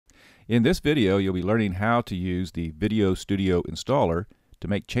In this video, you'll be learning how to use the Video Studio installer to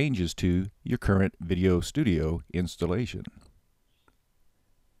make changes to your current Video Studio installation.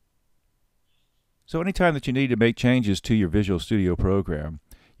 So anytime that you need to make changes to your Visual Studio program,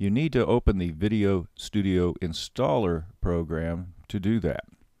 you need to open the Video Studio installer program to do that.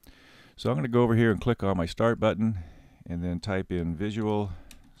 So I'm going to go over here and click on my Start button and then type in Visual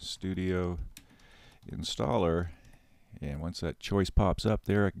Studio Installer. And once that choice pops up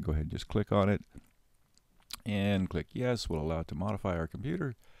there, I can go ahead and just click on it and click Yes. We'll allow it to modify our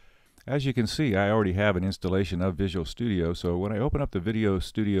computer. As you can see, I already have an installation of Visual Studio, so when I open up the Video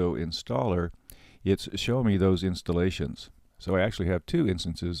Studio installer, it's showing me those installations. So I actually have two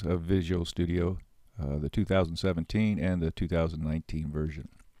instances of Visual Studio, the 2017 and the 2019 version.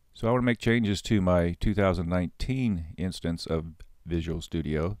 So I want to make changes to my 2019 instance of Visual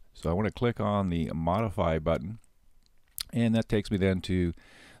Studio. So I want to click on the Modify button, and that takes me then to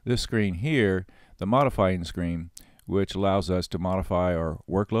this screen here, the modifying screen, which allows us to modify our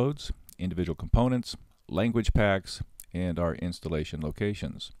workloads, individual components, language packs, and our installation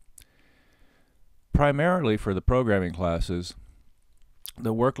locations. Primarily for the programming classes,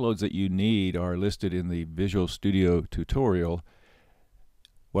 the workloads that you need are listed in the Visual Studio tutorial.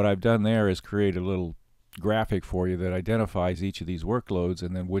 What I've done there is create a little graphic for you that identifies each of these workloads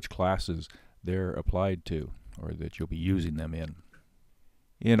and then which classes they're applied to, or that you'll be using them in.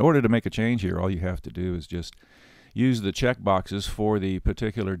 In order to make a change here, all you have to do is just use the check boxes for the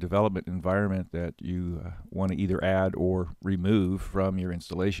particular development environment that you want to either add or remove from your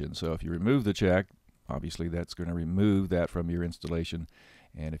installation. So if you remove the check, obviously that's going to remove that from your installation,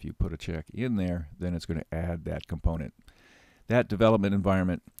 and if you put a check in there, then it's going to add that component, that development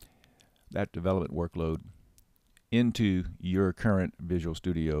environment, that development workload into your current Visual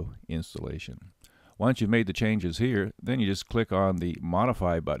Studio installation. Once you've made the changes here, then you just click on the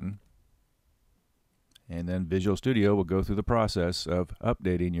Modify button, and then Visual Studio will go through the process of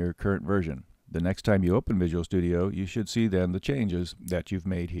updating your current version. The next time you open Visual Studio, you should see then the changes that you've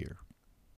made here.